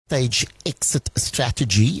stage exit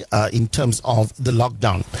strategy in terms of the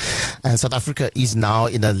lockdown. And South Africa is now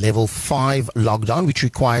in a level 5 lockdown, which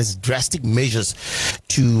requires drastic measures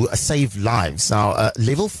to save lives. Now,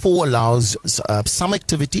 level 4 allows some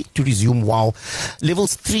activity to resume, while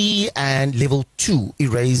levels 3 and level 2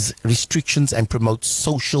 erase restrictions and promote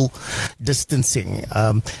social distancing.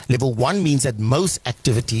 Level 1 means that most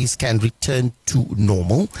activities can return to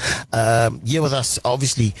normal. Here with us,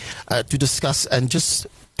 obviously, to discuss and just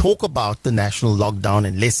talk about the national lockdown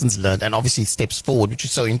and lessons learned, and obviously steps forward, which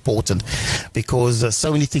is so important because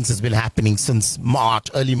so many things has been happening since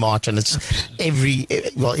early March, and it's every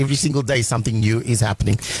single day something new is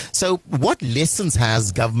happening. So what lessons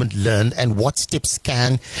has government learned, and what steps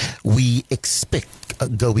can we expect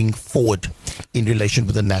going forward in relation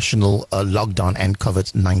with the national lockdown and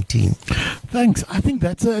COVID-19? Thanks. I think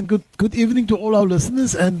that's a good evening to all our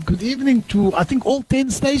listeners, and good evening to, I think, all 10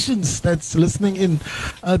 stations that's listening in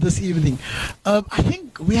this evening. I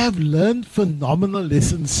think we have learned phenomenal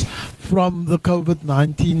lessons from the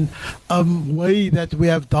COVID-19 way that we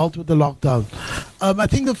have dealt with the lockdown. I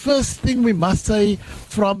think the first thing we must say,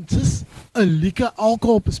 from just a liquor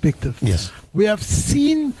alcohol perspective, yes, we have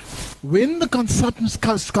seen when the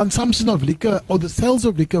consumption of liquor, or the sales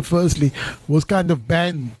of liquor firstly, was kind of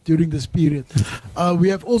banned during this period. We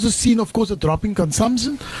have also seen, of course, a drop in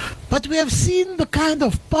consumption, but we have seen the kind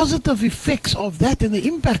of positive effects of that, and the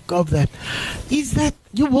impact of that is that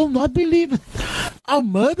you will not believe it. Our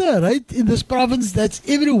murder rate in this province, that's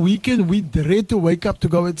every weekend we dread to wake up to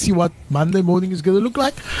go and see what Monday morning is going to look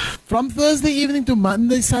like. From Thursday evening to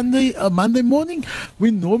Monday morning,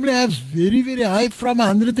 we normally have very, very high, from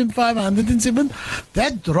 105, 107.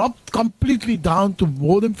 That dropped completely down to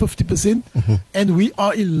more than 50%, and we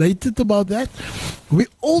are elated about that. We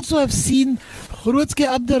also have seen Grootske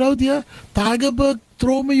up the road here, Tigerberg,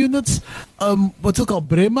 trauma units, what's it called,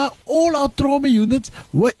 Bremer, all our trauma units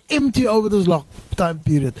were empty over this lockdown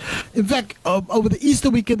period. In fact, over the Easter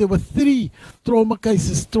weekend, there were 3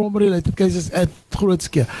 trauma-related cases at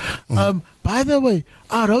Grootske. By the way,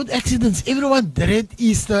 our road accidents, everyone dread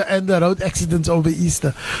Easter and the road accidents over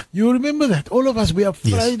Easter. You remember that? All of us, we are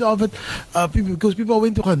afraid of it because people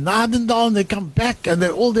went to Genadendal and they come back, and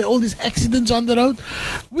all these accidents on the road.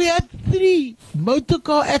 We had 3 motor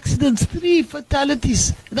car accidents, 3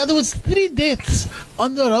 fatalities. In other words, 3 deaths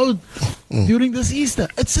on the road during this Easter.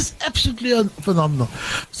 It's just absolutely phenomenal.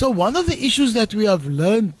 So one of the issues that we have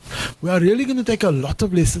learned, we are really going to take a lot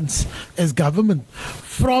of lessons as government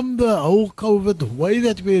from the whole COVID way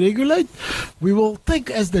that we regulate. We will take,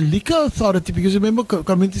 as the liquor authority, because remember,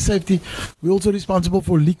 community safety, we're also responsible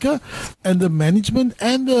for liquor and the management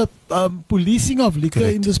and the policing of liquor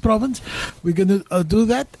in this province. We're going to do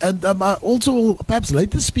that, and I also will perhaps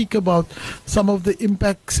later speak about some of the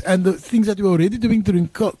impacts and the things that we're already doing during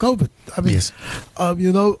COVID. I mean,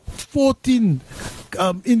 14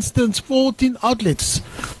 outlets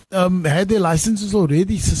had their licenses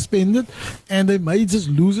already suspended, and they may just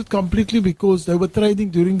lose it completely because they were trading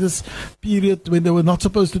during this period when they were not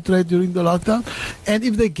supposed to trade during the lockdown. And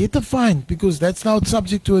if they get a fine, because that's now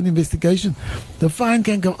subject to an investigation, the fine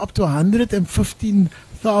can go up to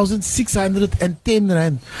 115,610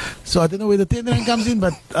 rand. So I don't know where the 10 rand comes in,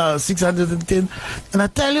 but 610. And I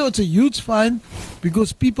tell you, it's a huge fine,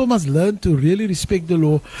 because people must learn to really respect the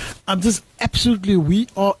law. We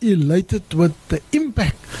are elated with the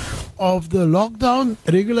impact of the lockdown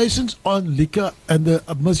regulations on liquor and the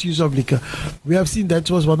misuse of liquor. We have seen that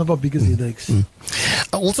was one of our biggest headaches.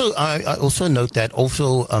 I also note that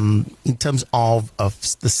also in terms of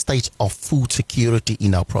the state of food security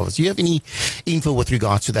in our province. Do you have any info with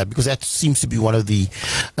regards to that? Because that seems to be one of the,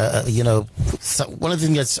 one of the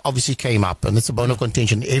things that's obviously came up, and it's a bone of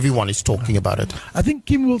contention. Everyone is talking about it. I think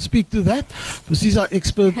Kim will speak to that, because she's our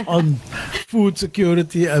expert on food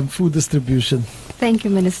security and food distribution. Thank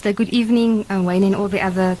you, Minister. Good evening, Wayne, and all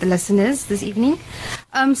the listeners this evening.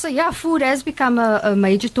 Food has become a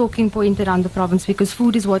major talking point around the province, because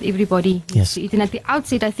food is what everybody needs to eat. And at the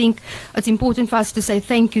outset, I think it's important for us to say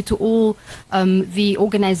thank you to all the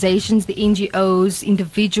organizations, the NGOs,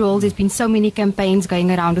 individuals. There's been so many campaigns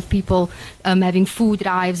going around with people having food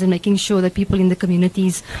drives and making sure that people in the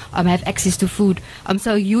communities have access to food.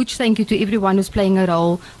 So a huge thank you to everyone who's playing a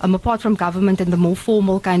role, apart from government and the more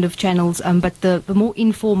formal kind of channels, but the more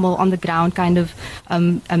informal, on the ground kind of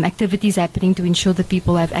activities happening to ensure that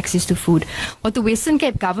people have access to food. What the Western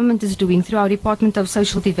Cape government is doing through our Department of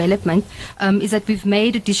Social Development is that we've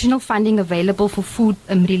made additional funding available for food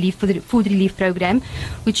relief, for the food relief program,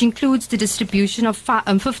 which includes the distribution of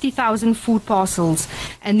 50,000 food parcels,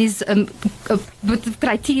 and there's with the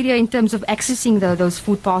criteria in terms of accessing those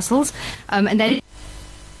food parcels, and that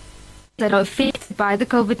that are affected by the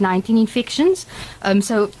COVID-19 infections.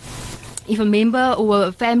 So if a member or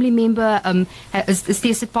a family member is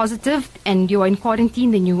tested positive and you are in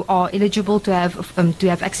quarantine, then you are eligible to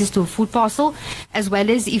have access to a food parcel, as well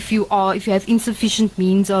as if you have insufficient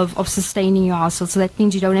means of sustaining your household. So that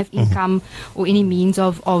means you don't have income or any means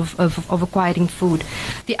of acquiring food.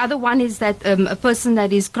 The other one is that a person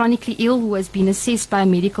that is chronically ill who has been assessed by a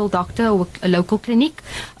medical doctor or a local clinic,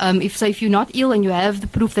 if you're not ill and you have the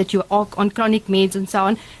proof that you are on chronic meds and so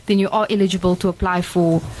on, then you are eligible to apply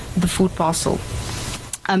for the food parcel.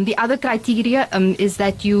 The other criteria is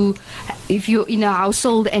that if you're in a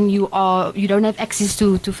household and you don't have access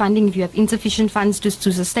to funding, if you have insufficient funds to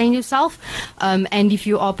sustain yourself, and if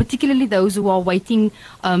you are particularly those who are waiting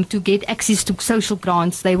to get access to social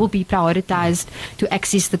grants, they will be prioritized to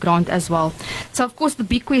access the grant as well. So of course the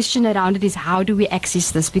big question around it is, how do we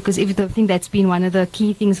access this? Because I think that's been one of the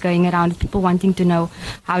key things going around, people wanting to know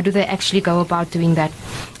how do they actually go about doing that.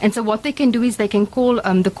 And so what they can do is they can call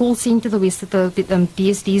the call center, the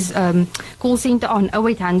DSD's call center on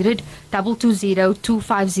 0800 220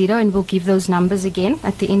 250, and we'll give those numbers again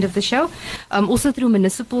at the end of the show. Also through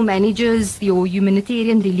municipal managers, your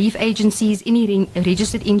humanitarian relief agencies, any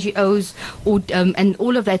registered NGOs, and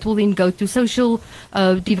all of that will then go to social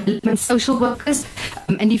development, social workers.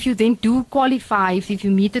 And if you then do qualify, if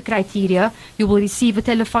you meet the criteria, you will receive a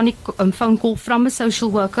telephonic phone call from a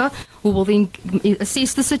social worker who will then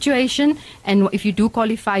assess the situation, and if you do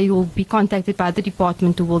qualify, you will be contacted by the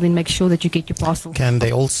department who will then make sure that you get your parcel. Can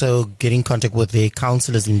they also get in contact with their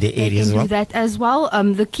counsellors in their area as well? Do that as well.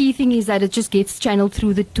 The key thing is that it just gets channeled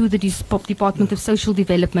to the Department of Social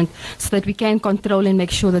Development, so that we can control and make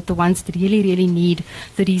sure that the ones that really, really need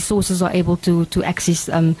the resources are able to access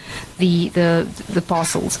the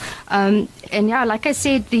parcels. And yeah, like I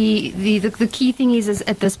said, the key thing is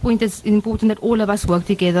at this point it's important that all of us work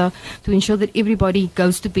together to ensure that everybody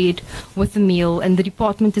goes to bed with a meal. And the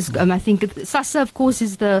department is, I think, SASSA, of course,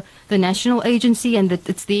 is the national agency, and that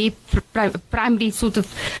it's their primary sort of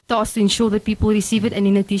task to ensure that people receive it. And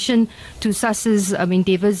in addition to SASSA's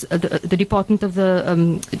endeavours, the Department of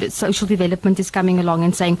the Social Development is coming along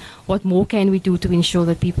and saying, what more can we do to ensure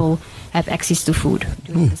that people have access to food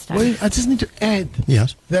during this time? Well, I just need to add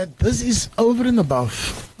that this is over and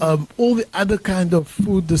above all the other kind of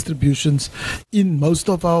food distributions in most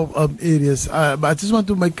of our areas. I just want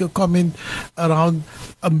to make a comment around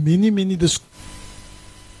many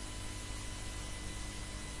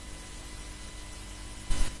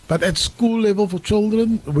But at school level for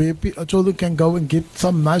children, where children can go and get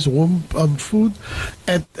some nice warm food,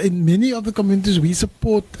 in many of the communities we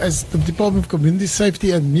support, as the Department of Community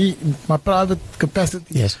Safety and me in my private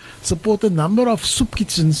capacity, support a number of soup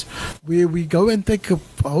kitchens where we go and take a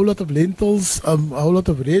whole lot of lentils, a whole lot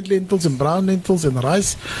of red lentils and brown lentils and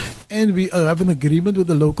rice, and we have an agreement with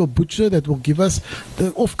the local butcher that will give us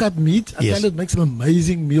the off-cut meat. I tell it makes an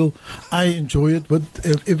amazing meal. I enjoy it with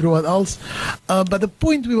everyone else. But the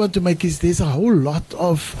point we want to make is there's a whole lot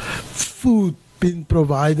of food been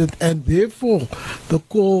provided, and therefore the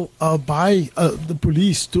call by the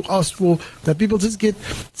police to ask for that people just get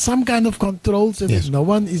some kind of controls, and that no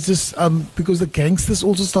one is just because the gangsters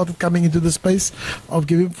also started coming into the space of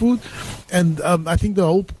giving food. And I think the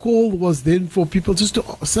whole call was then for people just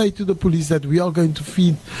to say to the police that we are going to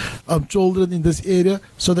feed children in this area,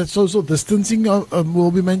 so that social distancing will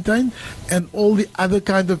be maintained, and all the other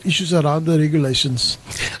kind of issues around the regulations.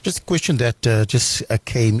 Just a question that just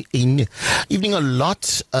came in. A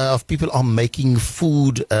lot of people are making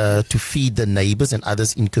food to feed the neighbors and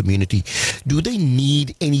others in community. Do they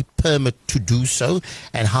need any permit to do so?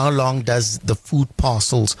 And how long does the food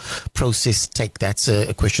parcels process take? That's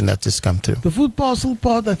a question that just come to. The food parcel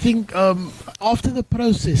part, I think after the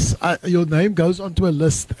process, your name goes onto a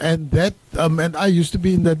list, and that and I used to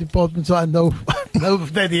be in that department, so I know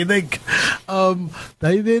of that headache.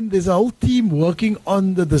 There's a whole team working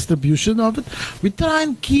on the distribution of it. We try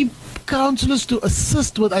and keep counsellors to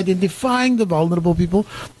assist with identifying the vulnerable people,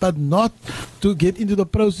 but not to get into the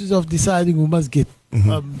process of deciding who must get.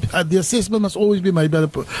 The assessment must always be made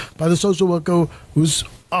by the social worker, who's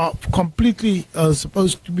completely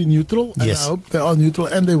supposed to be neutral. And I hope they are neutral,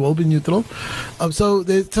 and they will be neutral. So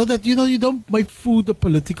that you don't make food a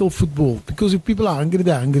political football, because if people are hungry,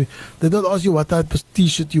 they're hungry. They don't ask you what type of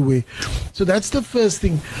t-shirt you wear. So that's the first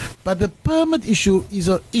thing. But the permit issue is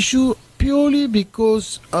an issue purely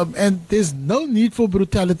because, and there's no need for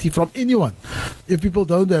brutality from anyone. If people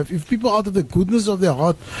out of the goodness of their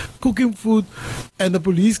heart cooking food, and the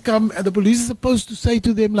police come, and the police is supposed to say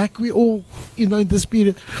to them, like we all, in this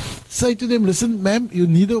period, say to them, listen, ma'am, you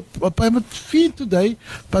need a permit feed today,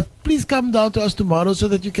 but please come down to us tomorrow so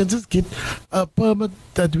that you can just get a permit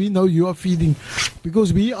that we know you are feeding,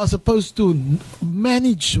 because we are supposed to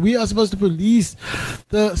manage, we are supposed to police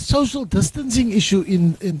the social distancing issue.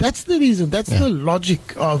 In that's the reason, that's the logic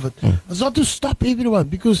of it. It's not to stop everyone,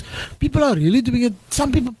 because people are really doing it.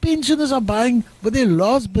 Some people, pensioners, are buying with their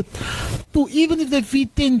last, but even if they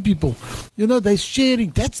feed 10 people, they're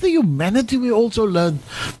sharing. That's the humanity we also learned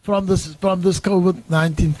from this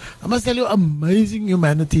COVID-19. I must tell you, amazing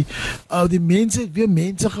humanity. The mense, weer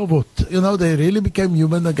mense geword. They really became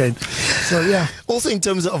human again. So yeah. Also in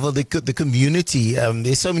terms of the community,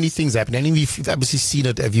 there's so many things happening. And you've obviously seen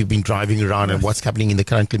it if you've been driving around and what's happening in the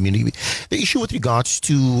current community. The issue with regards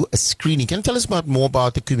to screening. Can you tell us more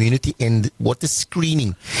about the community and what the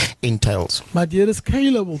screening entails? My dearest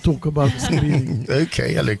Kayla will talk about screening.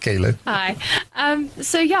 Okay, hello Kayla. Hi.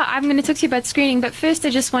 So yeah, I'm going to talk to you about screening, but first I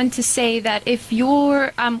just want to say that if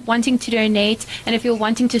you're wanting to donate, and if you're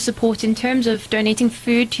wanting to support in terms of donating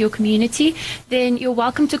food to your community, then you're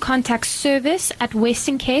welcome to contact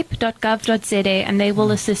service@westerncape.gov.za, and they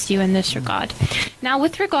will assist you in this regard. Now,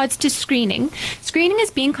 with regards to screening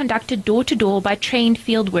is being conducted door to door by trained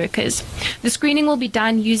field workers. The screening will be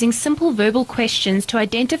done using simple verbal questions to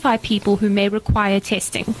identify people who may require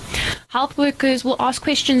testing. Health workers will ask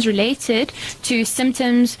questions related to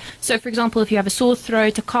symptoms. So, for example, if you have a sore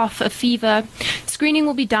throat, a cough, a fever, screening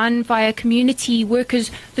will be done via community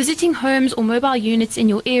workers visiting homes or mobile units in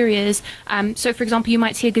your areas. So, for example, you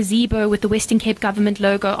might see a gazebo with the Western Cape government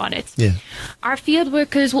logo on it. Yeah. Our field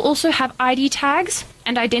workers will also have ID tags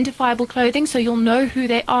and identifiable clothing, so you'll know who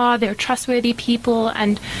they are. They're trustworthy people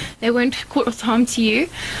and they won't cause harm to you.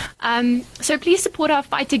 So please support our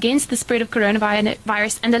fight against the spread of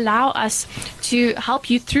coronavirus and allow us to help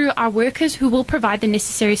you through our workers who will provide the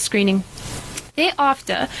necessary screening.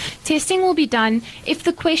 Thereafter, testing will be done if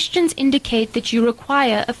the questions indicate that you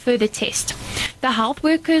require a further test. The health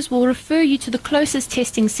workers will refer you to the closest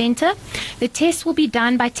testing center. The test will be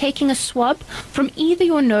done by taking a swab from either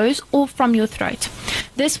your nose or from your throat.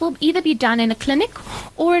 This will either be done in a clinic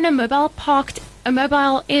or in a mobile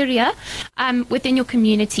area within your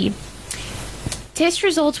community. Test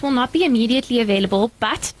results will not be immediately available,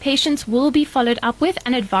 but patients will be followed up with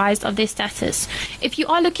and advised of their status. If you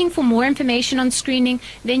are looking for more information on screening,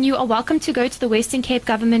 then you are welcome to go to the Western Cape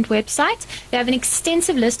Government website. They have an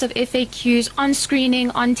extensive list of FAQs on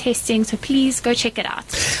screening, on testing, so please go check it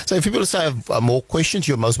out. So if people have more questions,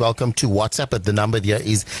 you're most welcome to WhatsApp. At the number there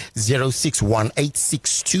is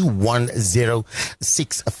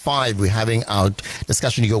 0618621065. We're having our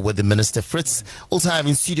discussion here with the Minister Fritz. Also have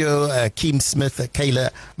in studio Kim Smith, Kayla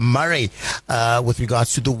Murray, with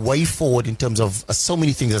regards to the way forward in terms of so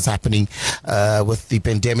many things that's happening with the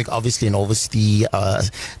pandemic, obviously, and obviously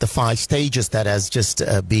the 5 stages that has just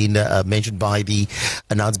been announced by the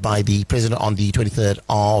president on the 23rd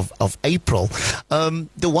of April.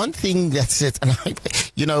 The one thing that's it, and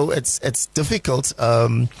it's difficult.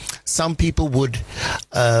 Some people would.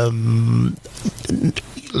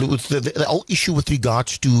 The whole issue with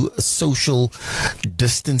regards to social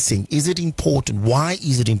distancing. Is it important? Why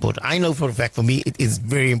is it important? I know for a fact, for me, it is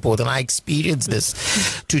very important. I experienced this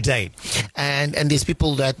today. And there's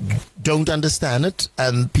people that don't understand it,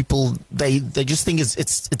 and people, they just think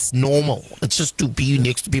it's normal. It's just to be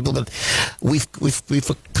next to people. But we've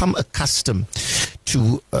become accustomed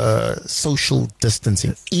to social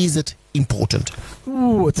distancing. Is it important?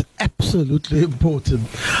 Oh, it's absolutely important.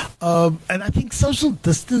 And I think social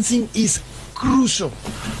distancing is crucial,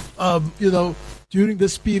 during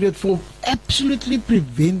this period for absolutely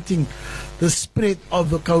preventing the spread of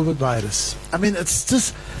the COVID virus. I mean, it's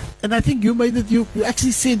just, and I think you made it, you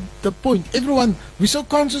actually said the point. Everyone, we're so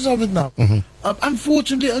conscious of it now. Mm-hmm.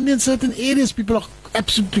 Unfortunately, only in certain areas people are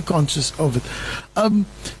absolutely conscious of it. And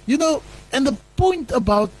the point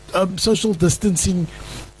about social distancing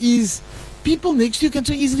is people next to you can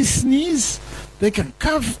so easily sneeze. They can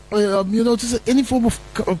cough, just any form of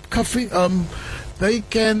coughing. They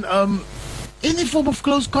can, any form of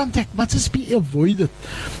close contact must just be avoided.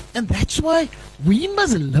 And that's why we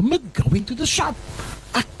must limit going to the shop.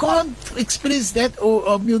 I can't express that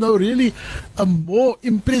or, really more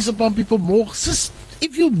impress upon people more. Just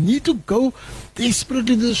If you need to go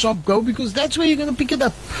desperately to the shop, go, because that's where you're going to pick it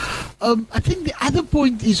up. I think the other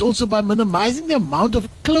point is also by minimizing the amount of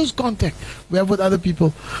close contact we have with other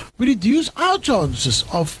people, we reduce our chances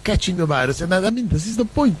of catching the virus. And I mean, this is the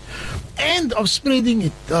point. And of spreading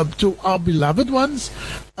it to our beloved ones.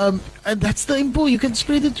 And that's the important. You can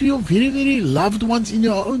spread it to your very, very loved ones in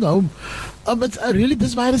your own home. It's really,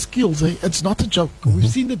 this virus kills. It's not a joke. We've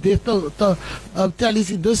seen the death tallies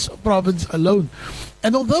in this province alone.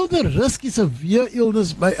 And although the risk is severe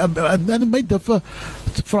illness, and it may differ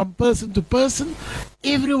from person to person,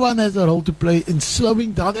 everyone has a role to play in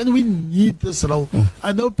slowing down, and we need this role.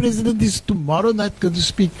 I know President is tomorrow night going to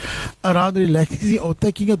speak around relaxing or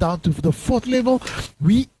taking it down to the 4th level.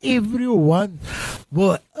 We, everyone,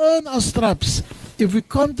 will earn our stripes if we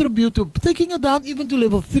contribute to taking it down even to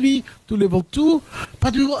level 3, to level 2,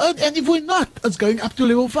 but we will earn, and if we're not, it's going up to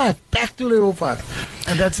level 5, back to level 5.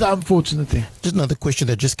 And that's the unfortunate thing. Just another question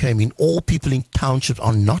that just came in. All people in townships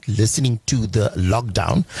are not listening to the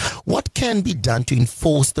lockdown. What can be done to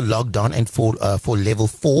enforce the lockdown and for level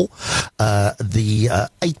 4, the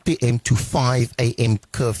 8 p.m. to 5 a.m.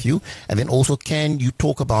 curfew? And then also, can you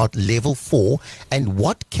talk about level 4 and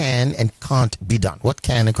what can and can't be done? What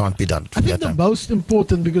can and can't be done? I think the most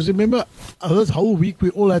important, because remember, this whole week we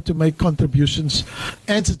all had to make contributions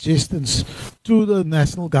and suggestions to the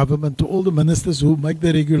national government, to all the ministers who make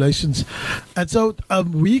the regulations. And so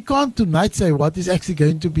we can't tonight say what is actually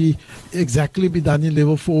going to be exactly be done in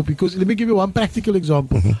level 4, because let me give you one practical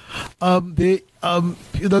example. There's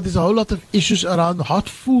a whole lot of issues around hot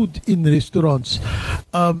food in restaurants.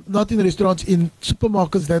 Not in restaurants, in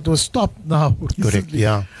supermarkets that was stopped now. Correct,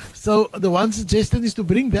 yeah. So the one suggestion is to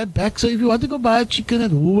bring that back. So if you want to go buy a chicken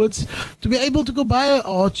at Woolworths, to be able to go buy a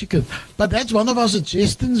hot chicken. But that's one of our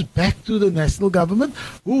suggestions back to the national government,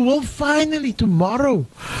 who will finally tomorrow,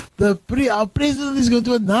 our president is going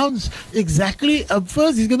to announce exactly,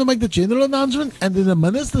 first he's going to make the general announcement, and then the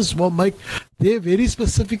ministers will make their very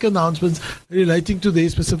specific announcements relating to their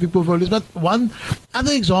specific portfolios. But one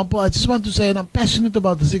other example, I just want to say, and I'm passionate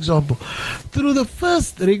about this example, through the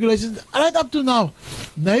first regulations, right up to now,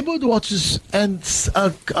 neighborhood watches and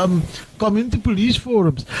community police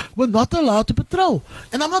forums were not allowed to patrol.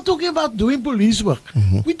 And I'm not talking about doing police work.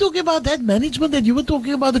 We're talking about that management that you were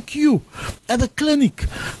talking about, the queue at the clinic.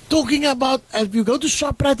 Talking about, if you go to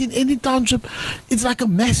ShopRite in any township, it's like a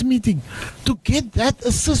mass meeting. To get that,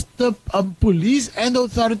 assist the police and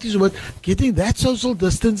authorities with getting that social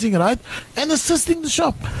distancing right and assisting the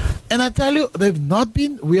shop. And I tell you,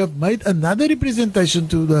 we have made another representation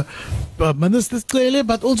to the ministers clearly,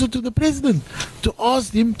 but also to the president, to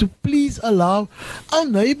ask him to please allow our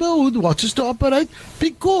neighborhood watches to operate,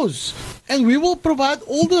 because, and we will provide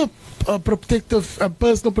all the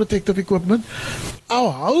personal protective equipment.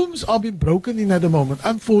 Our homes are being broken in at the moment,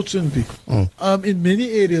 unfortunately, in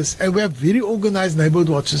many areas, and we have very organized neighborhood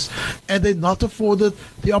watches, and they're not afforded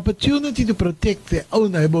the opportunity to protect their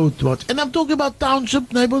own neighborhood watch. And I'm talking about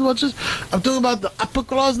township neighborhood watches. I'm talking about the upper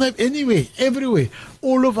class neighborhood, anywhere, everywhere.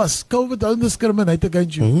 All of us, COVID don't discriminate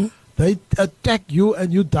against you. They attack you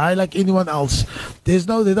and you die like anyone else. They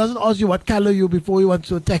doesn't ask you what color you before he wants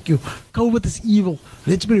to attack you. COVID is evil.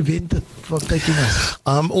 Let's prevent it from taking us.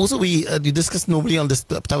 Also, we discuss normally on this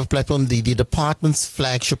type of platform the department's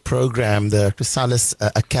flagship program, the Chrysalis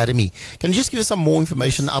Academy. Can you just give us some more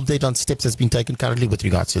information, update on steps that's been taken currently with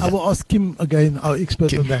regards to that? I will ask Kim again, our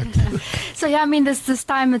expert on that. So yeah, I mean, this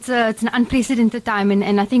time it's an unprecedented time,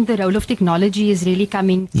 and I think the role of technology is really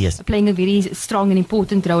playing a very strong and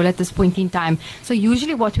important role at this point in time. So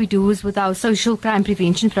usually what we do is with our social crime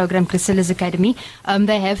prevention program, Chrysalis Academy,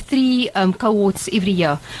 they have 3 cohorts every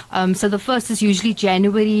year. So the first is usually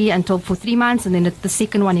January until for 3 months, and then the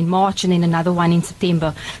second one in March, and then another one in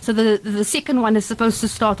September. So the second one is supposed to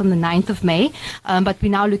start on the 9th of May, but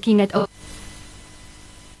we're now looking at the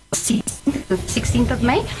 16th of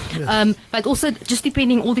May, yes. But also just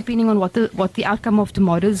depending on what the outcome of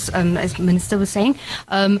tomorrow's, as Minister was saying,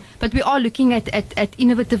 but we are looking at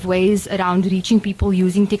innovative ways around reaching people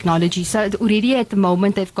using technology. So already at the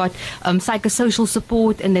moment they've got psychosocial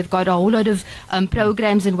support, and they've got a whole lot of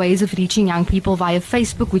programs and ways of reaching young people via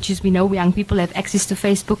Facebook, which is, we know young people have access to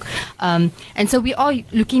Facebook, and so we are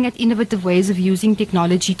looking at innovative ways of using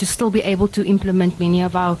technology to still be able to implement many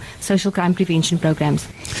of our social crime prevention programs.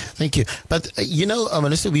 Thank you. But,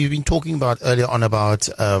 Minister, we've been talking about earlier on about,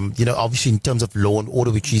 obviously in terms of law and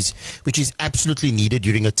order, which is absolutely needed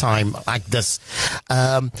during a time like this.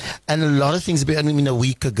 And a lot of things, a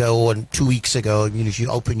week ago and 2 weeks ago, if you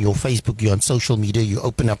open your Facebook, you're on social media, you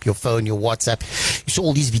open up your phone, your WhatsApp, you saw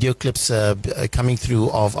all these video clips coming through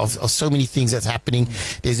of so many things that's happening.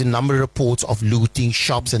 There's a number of reports of looting,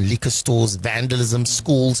 shops and liquor stores, vandalism,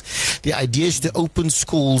 schools. The idea is to open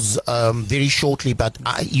schools very shortly, but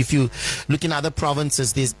if you look in other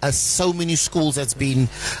provinces, there's so many schools that's been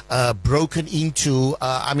broken into.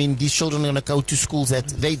 These children are going to go to schools that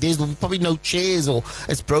there's probably no chairs or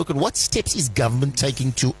it's broken. What steps is government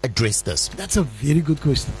taking to address this? That's a very good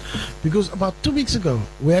question, because about 2 weeks ago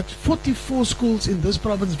we had 44 schools in this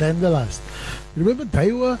province vandalized. Remember,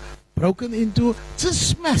 they were broken into, just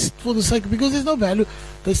smashed for the sake, because there's no value.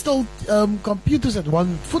 They stole computers at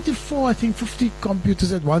 44, I think 50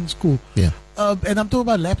 computers at one school. Yeah. And I'm talking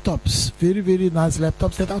about laptops, very, very nice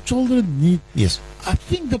laptops that our children need. Yes. I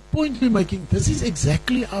think the point we're making, this is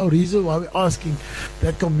exactly our reason why we're asking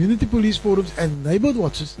that community police forums and neighborhood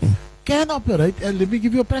watches can operate. And let me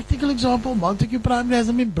give you a practical example. Montague Primary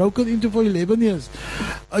hasn't been broken into for 11 years.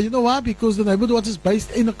 You know why? Because the neighborhood watch is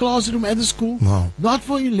based in a classroom at the school. Wow. Not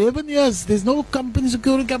for 11 years. There's no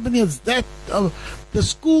security company. It's that. The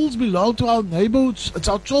schools belong to our neighborhoods. It's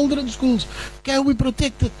our children's schools. Can we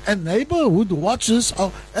protect it? And neighborhood watches,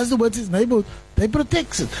 as the word says, neighborhood, they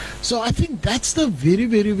protect it. So I think that's the very,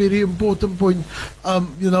 very, very important point,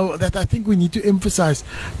 that I think we need to emphasize.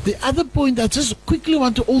 The other point I just quickly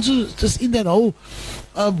want to also, just in that whole,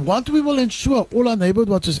 what we will ensure all our neighborhood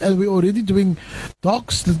watches, and we're already doing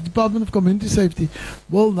docs, the Department of Community Safety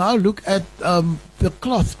will now look at the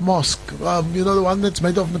cloth mask, the one that's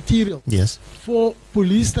made of material. Yes. For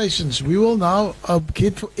police stations, we will now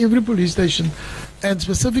get for every police station, and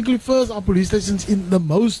specifically first our police stations in the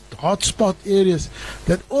most hotspot areas,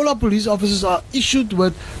 that all our police officers are issued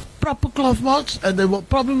with proper cloth masks, and they will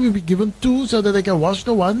probably be given two so that they can wash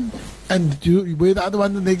the one and wear the other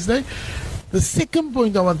one the next day. The second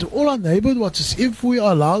point I want to all our neighborhood watchers, if we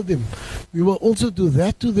allow them, we will also do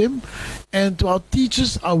that to them, and to our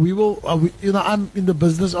teachers. I'm in the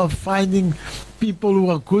business of finding people who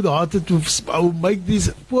are good-hearted who make these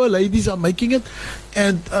poor ladies are making it,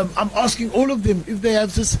 and I'm asking all of them if they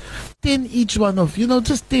have just 10 each one of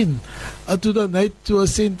just 10 to donate to a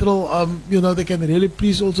central. They can really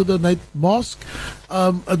please also donate mask.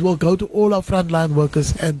 It will go to all our frontline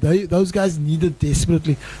workers, and those guys need it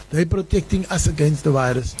desperately. They're protecting us against the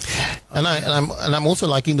virus. And I'm also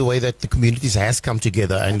liking the way that the communities has come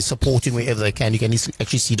together and supporting wherever they can. You can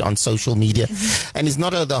actually see it on social media, and it's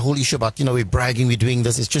not the whole issue about we're bragging, we're doing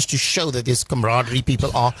this. It's just to show that there's camaraderie. People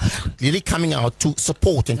are really coming out to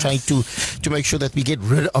support and trying to make sure that we get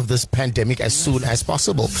rid of this pandemic as soon as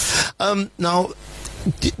possible. Now,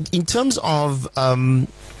 in terms of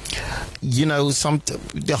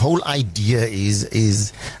the whole idea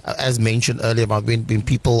is as mentioned earlier about when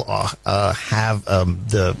people have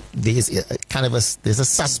you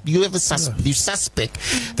suspect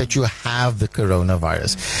that you have the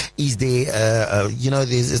coronavirus. Is there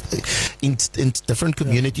there's in different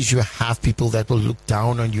communities you have people that will look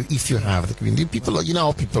down on you if you have the community. People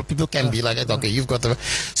people can be like, okay, you've got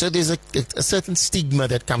so there's a certain stigma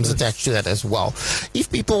that comes attached to that as well. If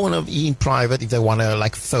people want to be in private, if they want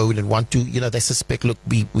to phone and want to, they suspect, look,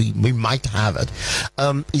 we might have it.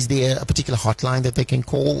 Is there a particular hotline that they can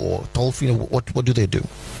call or toll free? What do they do?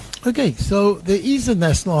 Okay, so there is a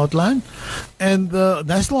national hotline, and the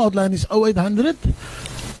national hotline is 0800,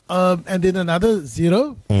 and then another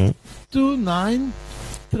 029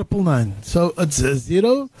 999. So it's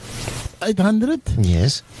 0800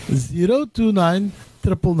 yes 029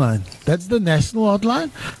 999. That's the national hotline.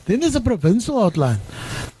 Then there's a provincial hotline,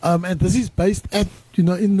 and this is based at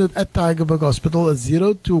at Tygerberg Hospital, at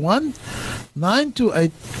 021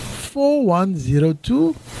 928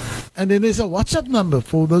 4102. And then there's a WhatsApp number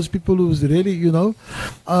for those people who's really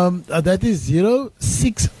that is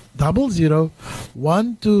 0600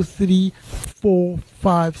 123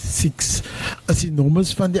 456. Is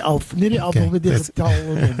enormous van die alf. Nie die alfabet die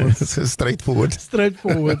getal nummers. Straightforward.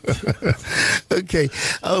 Okay.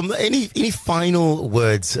 Any final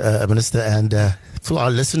words, Minister, and for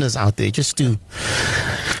our listeners out there, just to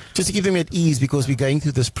keep them at ease, because we're going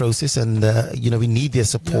through this process, and we need their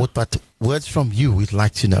support. But words from you we'd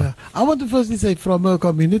like to know. I want to firstly say, from a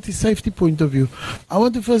community safety point of view, I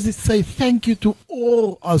want to firstly say thank you to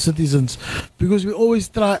all our citizens, because we always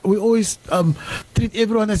treat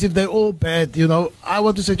everyone as if they're all bad. I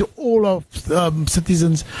want to say to all our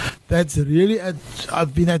citizens, that's really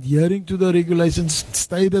I've been adhering to the regulations,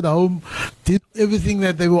 stayed at home, did everything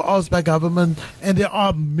that they were asked by government, and there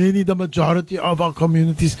are many, the majority of our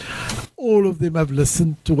communities, all of them have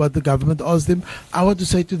listened to what the government asked them. I want to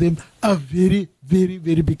say to them a very, very,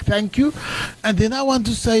 very big thank you. And then I want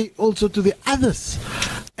to say also to the others,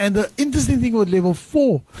 and the interesting thing with level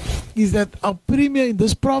 4 is that our premier in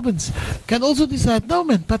this province can also decide, no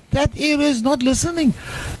man, but that area is not listening.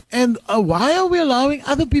 And why are we allowing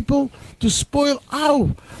other people to spoil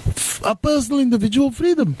our personal individual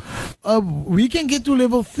freedom? We can get to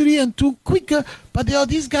level 3 and 2 quicker, but there are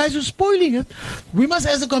these guys who are spoiling it. We must,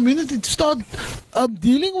 as a community, start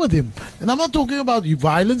dealing with them. And I'm not talking about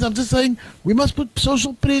violence, I'm just saying we must put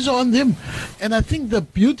social pressure on them. And I think the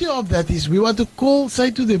beauty of that is we want to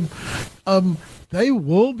say to them, they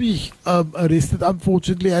will be arrested,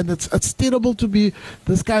 unfortunately, and it's terrible to be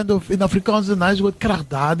this kind of, in Afrikaans, the nice word,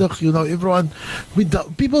 krachtdadig. Everyone, we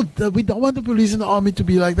don't want the police and the army to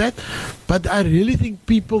be like that, but I really think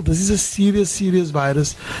this is a serious, serious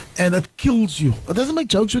virus, and it kills you. It doesn't make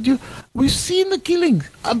jokes with you. We've seen the killing.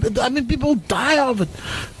 I mean, people die of it.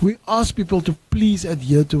 We ask people to please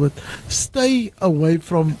adhere to it. Stay away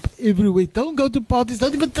from everywhere. Don't go to parties.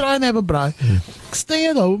 Don't even try and have a braai. Stay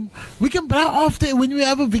at home. We can braai after. When we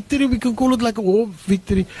have a victory, we can call it like a war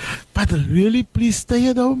victory. But really, please stay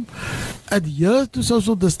at home. Adhere to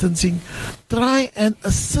social distancing. Try and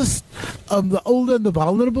assist the older and the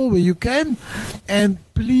vulnerable where you can. And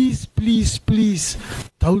please, please, please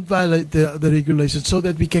don't violate the regulations, so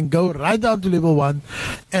that we can go right down to level 1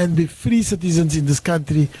 and be free citizens in this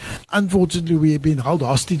country. Unfortunately, we have been held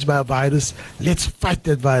hostage by a virus. Let's fight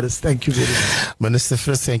that virus. Thank you very much. Minister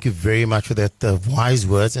Fritz, thank you very much for that wise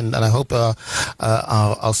words. And I hope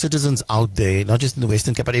our citizens out there, not just in the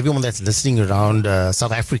Western Cape, but everyone that's listening around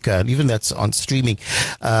South Africa, and even that's on streaming,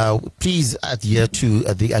 please adhere to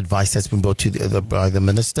the advice that's been brought to by the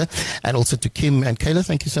Minister, and also to Kim and Kayla.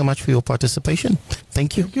 Thank you so much for your participation.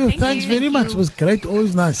 Thank you. Thank you. Thanks very much. It was great.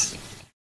 Always nice.